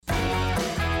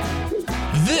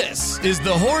This is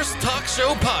the Horse Talk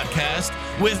Show podcast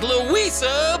with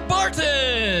Louisa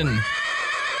Barton.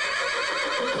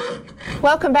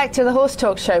 Welcome back to the Horse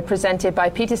Talk Show, presented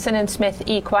by Peterson & Smith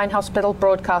Equine Hospital,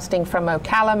 broadcasting from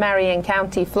Ocala, Marion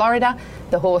County, Florida,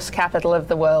 the horse capital of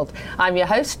the world. I'm your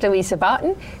host, Louisa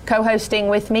Barton. Co-hosting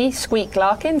with me, Squeak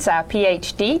Larkins, our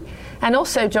PhD. And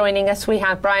also joining us, we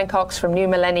have Brian Cox from New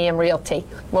Millennium Realty.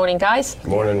 Morning, guys.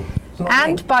 Morning.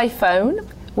 And by phone,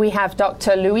 we have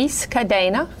Dr. Louisa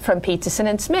Cadena from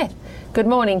Peterson & Smith. Good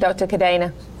morning, Dr.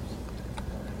 Cadena.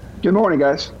 Good morning,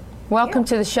 guys. Welcome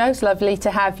to the show. It's lovely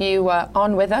to have you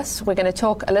on with us. We're going to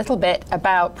talk a little bit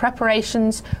about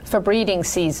preparations for breeding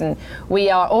season. We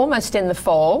are almost in the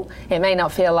fall. It may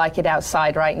not feel like it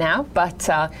outside right now, but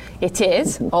it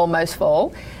is almost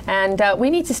fall. And we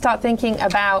need to start thinking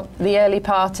about the early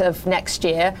part of next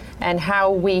year and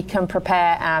how we can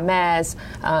prepare our mares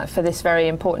for this very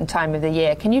important time of the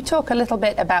year. Can you talk a little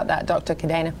bit about that, Dr.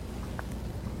 Cadena?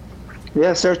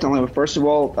 Yeah, certainly. First of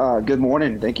all, good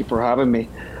morning. Thank you for having me.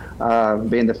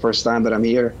 Being the first time that I'm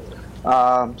here.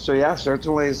 So yeah,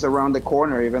 certainly it's around the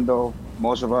corner, even though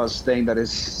most of us think that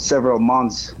it's several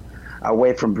months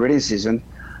away from breeding season.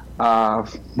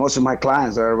 Most of my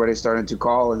clients are already starting to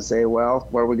call and say, well,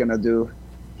 what are we going to do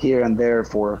here and there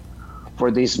for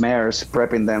these mares,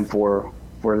 prepping them for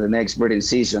the next breeding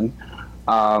season.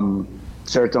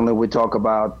 Certainly we talk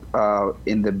about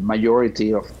in the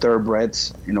majority of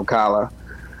thoroughbreds in Ocala,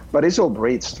 but it's all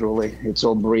breeds, truly. It's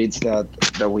all breeds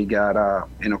that we got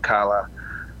in Ocala,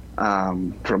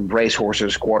 from race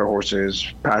horses, quarter horses,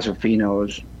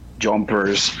 Pasofinos,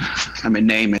 jumpers, I mean,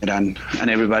 name it, and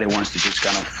everybody wants to just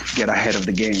kind of get ahead of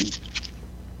the game.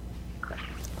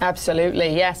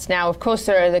 Absolutely, yes. Now, of course,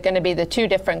 there are going to be the two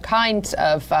different kinds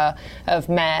of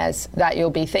mares that you'll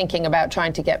be thinking about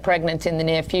trying to get pregnant in the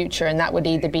near future, and that would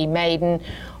either be maiden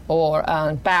or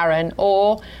barren,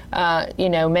 or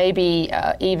maybe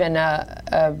even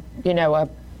a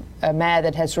mare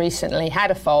that has recently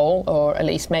had a foal, or at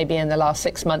least maybe in the last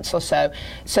 6 months or so.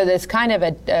 So there's kind of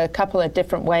a couple of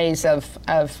different ways of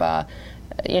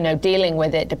dealing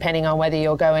with it, depending on whether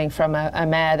you're going from a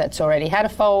mare that's already had a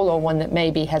foal or one that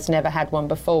maybe has never had one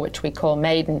before, which we call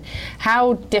maiden.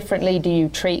 How differently do you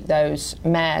treat those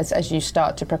mares as you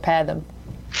start to prepare them?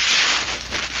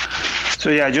 So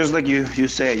yeah, just like you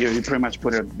said, you pretty much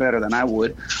put it better than I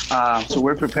would. So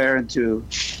we're preparing to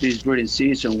this breeding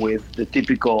season with the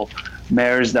typical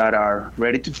mares that are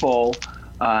ready to foal,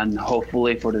 and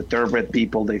hopefully for the thoroughbred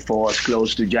people, they fall as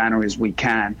close to January as we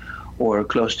can, or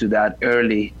close to that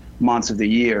early months of the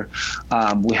year.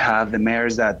 We have the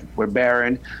mares that were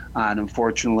barren, and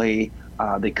unfortunately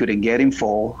they couldn't get in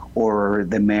foal, or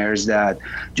the mares that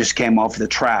just came off the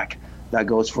track. That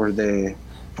goes for the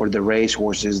race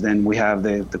horses. Then we have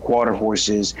the quarter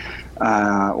horses,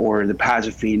 or the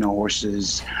Pasofino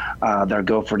horses that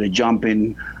go for the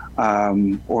jumping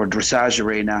or dressage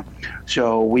arena.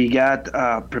 So we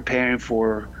got preparing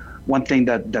for one thing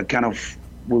that kind of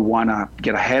we want to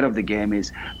get ahead of the game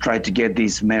is try to get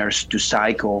these mares to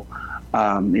cycle.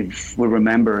 If we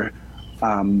remember,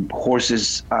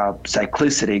 horses'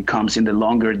 cyclicity comes in the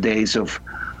longer days of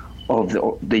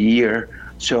the year.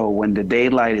 So when the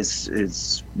daylight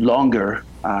is longer,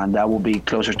 that will be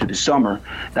closer to the summer,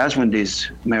 that's when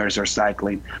these mares are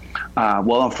cycling.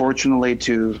 Well, unfortunately,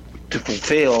 to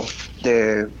fulfill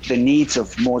the needs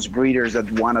of most breeders that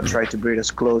want to try to breed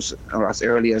as close or as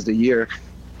early as the year,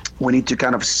 we need to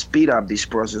kind of speed up this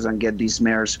process and get these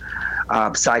mares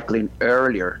cycling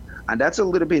earlier. And that's a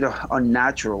little bit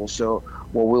unnatural. So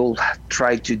what we'll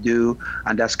try to do,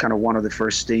 and that's kind of one of the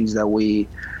first things that we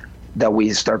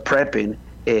start prepping,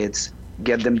 is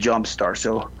get them jump start.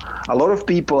 So a lot of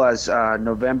people, as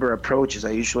November approaches, I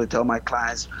usually tell my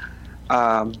clients,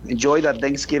 enjoy that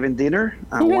Thanksgiving dinner.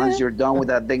 And once you're done with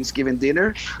that Thanksgiving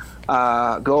dinner,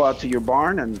 go out to your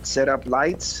barn and set up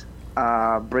lights.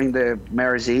 Bring the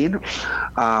mares in.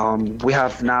 We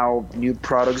have now new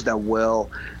products that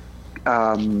will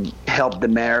help the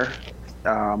mare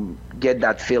get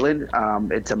that feeling.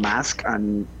 It's a mask,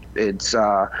 and it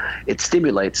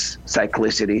stimulates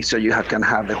cyclicity, so you can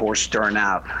have the horse turn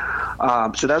out.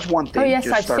 So that's one thing. Oh yes,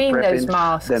 I've seen those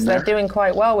masks. They're doing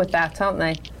quite well with that, aren't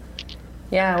they?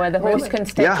 Yeah, where the horse can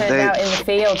stay turned out in the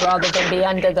field rather than be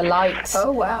under the lights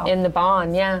in the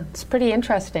barn. Yeah, it's pretty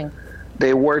interesting.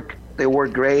 They work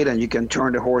great, and you can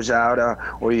turn the horse out,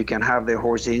 or you can have the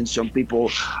horse in. Some people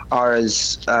are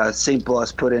as simple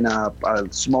as putting a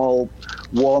small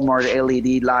Walmart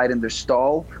LED light in their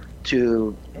stall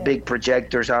to big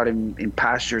projectors out in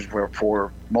pastures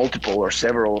for multiple or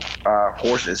several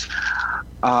horses.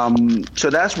 So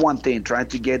that's one thing, trying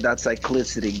to get that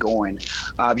cyclicity going.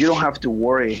 You don't have to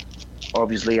worry,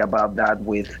 obviously, about that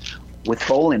with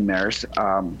foaling mares.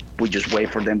 We just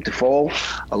wait for them to foal.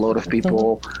 A lot of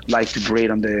people like to breed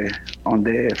on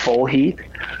the foal heat,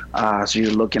 so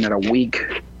you're looking at a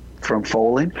week from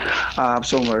foaling.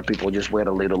 Some other people just wait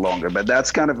a little longer, but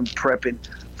that's kind of prepping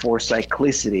for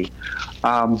cyclicity.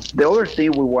 The other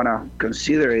thing we want to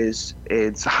consider is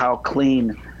how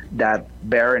clean that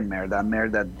barren mare, that mare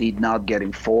that did not get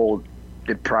in foal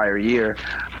the prior year,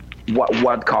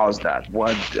 what caused that?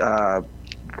 What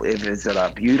if it's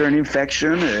a uterine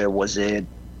infection? Was it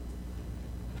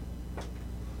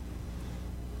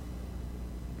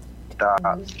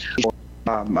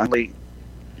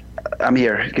I'm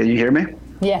here. Can you hear me?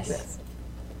 Yes.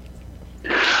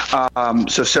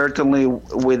 So certainly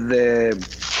with the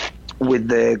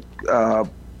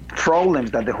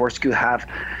problems that the horse could have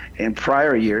in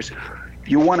prior years,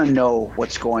 you want to know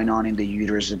what's going on in the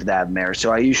uterus of that mare.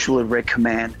 So I usually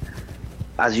recommend,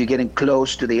 as you're getting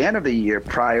close to the end of the year,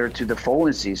 prior to the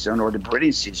foaling season or the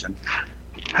breeding season,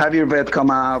 have your vet come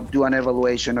out, do an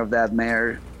evaluation of that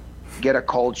mare, get a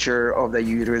culture of the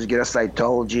uterus, get a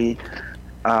cytology.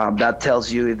 That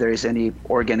tells you if there is any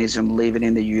organism living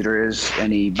in the uterus,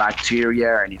 any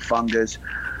bacteria, any fungus.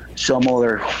 Some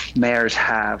other mares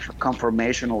have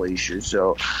conformational issues,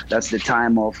 so that's the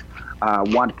time of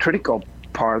one critical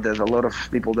part that a lot of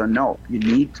people don't know. You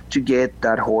need to get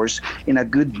that horse in a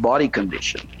good body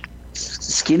condition.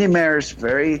 Skinny mares,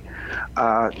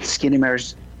 skinny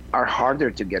mares are harder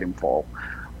to get in foal.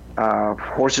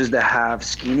 Horses that have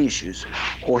skin issues,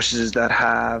 horses that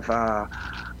have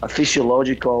a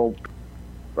physiological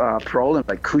problem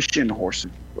like Cushing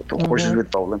horses, horses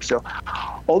with problems. So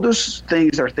all those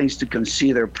things are things to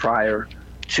consider prior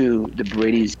to the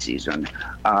breeding season.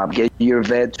 Get your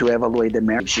vet to evaluate the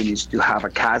mare. She needs to have a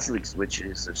caslix, which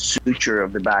is a suture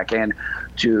of the back end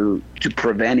to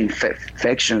prevent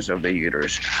infections of the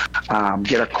uterus.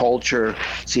 Get a culture,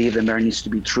 see if the mare needs to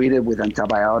be treated with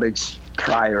antibiotics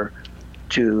prior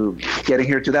to getting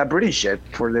her to that breeding shed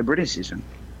for the breeding season.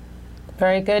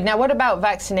 Very good. Now, what about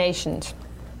vaccinations?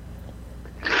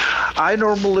 I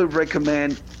normally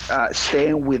recommend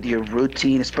staying with your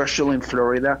routine, especially in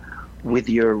Florida, with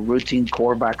your routine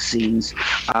core vaccines.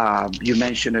 You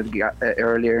mentioned it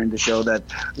earlier in the show that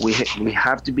we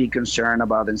have to be concerned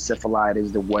about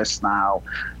encephalitis, the West Nile,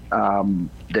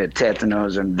 the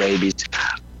tetanus, and rabies.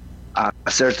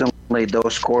 Certainly,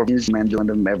 those core vaccines, men doing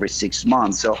them every 6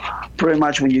 months. So pretty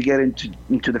much when you get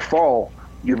into the fall,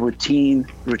 you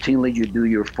routinely you do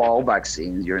your fall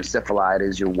vaccines, your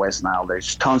encephalitis, your West Nile.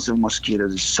 There's tons of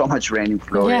mosquitoes. There's so much rain in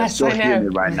Florida. Yes, it's so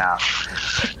humid right now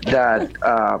that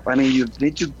you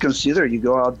need to consider. You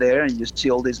go out there and you see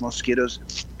all these mosquitoes.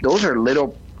 Those are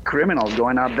little criminals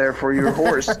going out there for your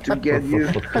horse to get you.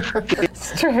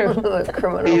 It's true.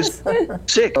 Criminals.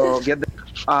 Sick. So get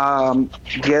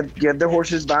the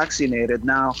horses vaccinated.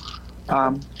 Now,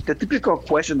 the typical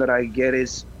question that I get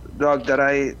is, Doug,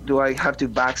 do I have to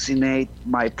vaccinate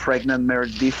my pregnant mare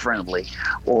differently,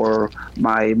 or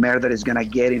my mare that is gonna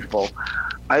get in foal?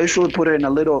 I usually put it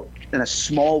in a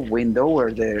small window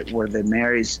where the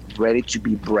mare is ready to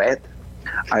be bred.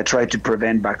 I try to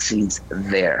prevent vaccines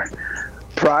there.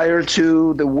 Prior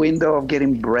to the window of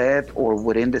getting bred, or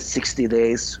within the 60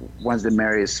 days once the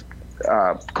mare is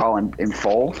calling in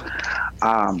foal,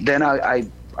 then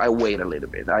I wait a little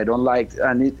bit. I don't like,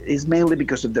 and it is mainly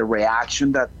because of the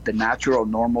reaction, that the natural,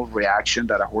 normal reaction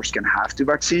that a horse can have to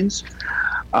vaccines.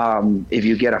 If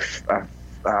you get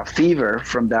a fever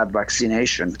from that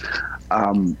vaccination,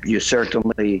 you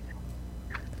certainly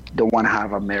don't want to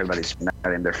have a mare that is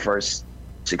not in their first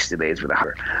 60 days with a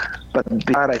fever. But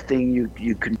I think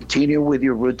you continue with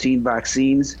your routine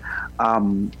vaccines.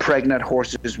 Pregnant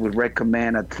horses would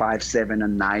recommend at 5, 7,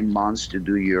 and 9 months to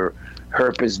do your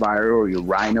herpes viral or your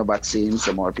rhino vaccine.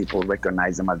 Some more people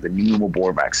recognize them as the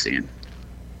pneumobore vaccine.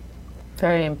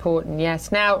 Very important,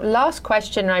 yes. Now, last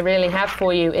question I really have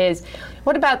for you is,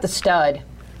 what about the stud?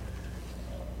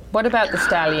 What about the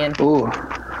stallion? Ooh,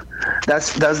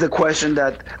 that's the question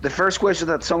the first question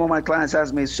that some of my clients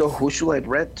ask me is, so who should I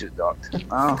breed to, Doc?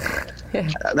 Oh,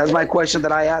 that's my question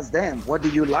that I ask them. What do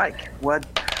you like? What,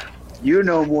 you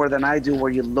know more than I do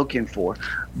what you're looking for.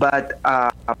 But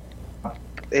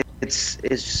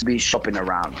it's be shopping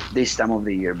around this time of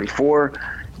the year. Before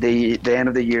the end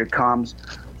of the year comes,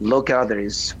 look out. There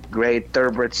is great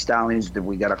thoroughbred stallions.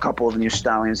 We got a couple of new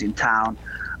stallions in town.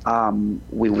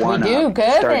 We want to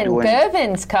start doing.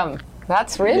 Gervin's come.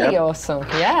 That's really awesome.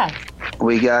 Yeah.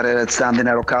 We got it at Standing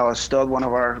at Ocala Stud, one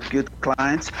of our good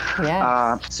clients.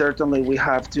 Yeah. Certainly, we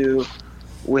have to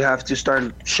we have to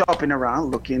start shopping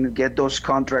around, looking to get those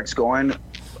contracts going.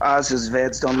 Us as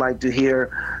vets don't like to hear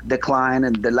decline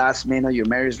and the last minute your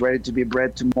mare is ready to be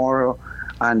bred tomorrow,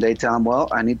 and they tell them, well,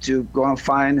 I need to go and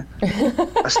find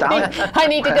a stallion. I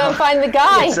need to go and find the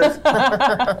guy.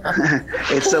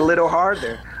 It's a little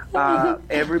harder.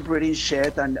 Every breeding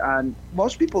shed, and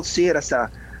most people see it as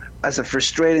a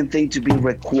frustrating thing to be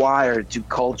required to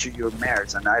culture your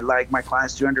mares, and I like my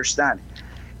clients to understand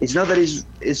it's not that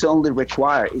it's only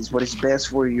required, it's what is best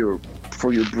for your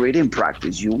breeding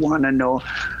practice. You want to know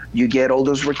you get all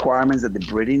those requirements that the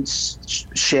breeding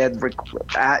shed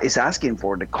is asking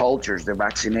for, the cultures, the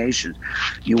vaccinations.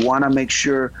 You want to make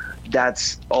sure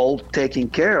that's all taken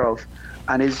care of,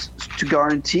 and it's to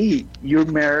guarantee your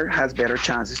mare has better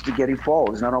chances to get in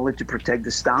foal. It's not only to protect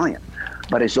the stallion,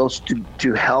 but it's also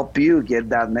to help you get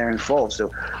that mare in foal.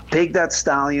 So pick that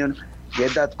stallion,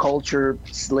 get that culture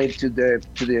slave to the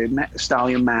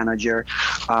stallion manager,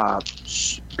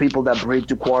 people that breed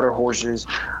to quarter horses,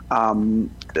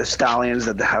 the stallions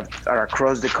that are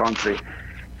across the country.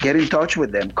 Get in touch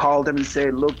with them. Call them and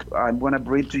say, look, I'm going to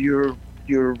breed to your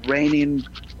reigning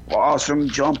awesome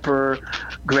jumper,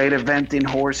 great eventing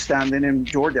horse standing in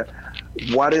Georgia.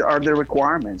 What are the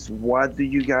requirements? What do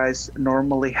you guys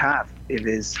normally have? If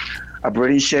it's a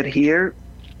breeding shed here,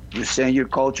 you send your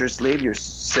culture slave, you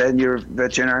send your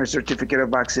veterinary certificate of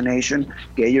vaccination,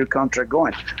 get your contract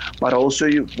going. But also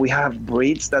we have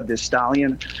breeds that the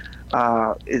stallion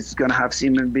is going to have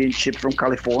semen being shipped from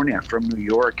California, from New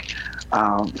York.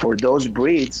 For those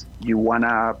breeds, you want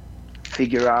to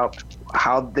figure out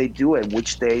how they do it,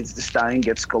 which days the stallion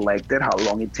gets collected, how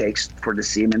long it takes for the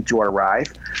semen to arrive,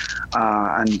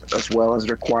 and as well as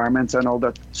requirements and all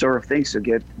that sort of things. So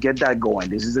get that going.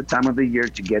 This is the time of the year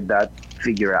to get that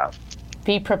figured out.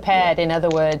 Be prepared, in other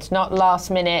words, not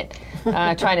last minute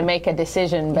trying to make a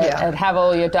decision, but have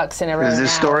all your ducks in a row. It's the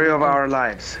story of our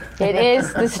lives. It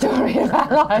is the story of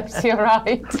our lives, you're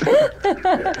right.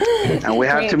 And we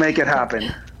have to make it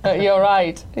happen. You're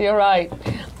right.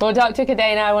 Well, Dr.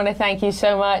 Cadena, I want to thank you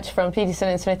so much from Peterson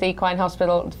and Smith Equine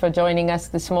Hospital for joining us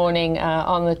this morning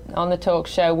on the talk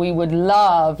show. We would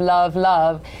love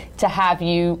to have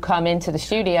you come into the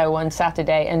studio one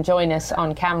Saturday and join us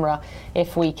on camera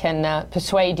if we can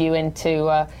persuade you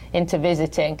into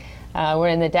visiting. We're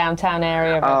in the downtown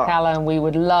area of Ocala, and we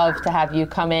would love to have you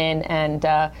come in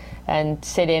and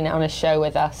sit in on a show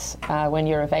with us when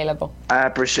you're available. I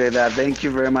appreciate that. Thank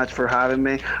you very much for having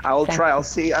me. I will try. I'll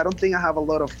see. I don't think I have a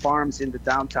lot of farms in the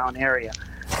downtown area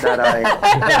that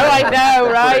I know,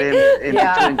 right? In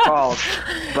between calls.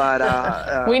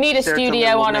 But we need a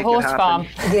studio on a horse farm.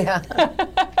 Yeah.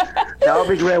 That would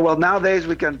be great. Well, nowadays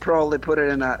we can probably put it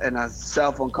in a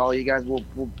cell phone call. You guys will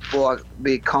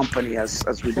be company as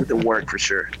we do the work for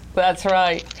sure. That's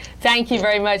right. Thank you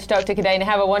very much, Dr. Cadena.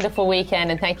 Have a wonderful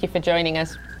weekend, and thank you for joining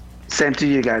us. Same to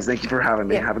you guys. Thank you for having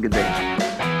me. Have a good day.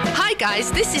 Hi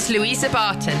guys, this is Louisa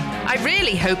Barton. I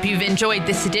really hope you've enjoyed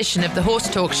this edition of the Horse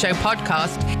Talk Show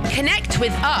podcast. Connect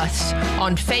with us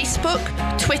on Facebook,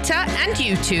 Twitter and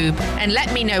YouTube and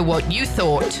let me know what you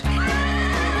thought.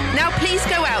 Now please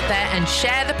go out there and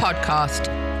share the podcast.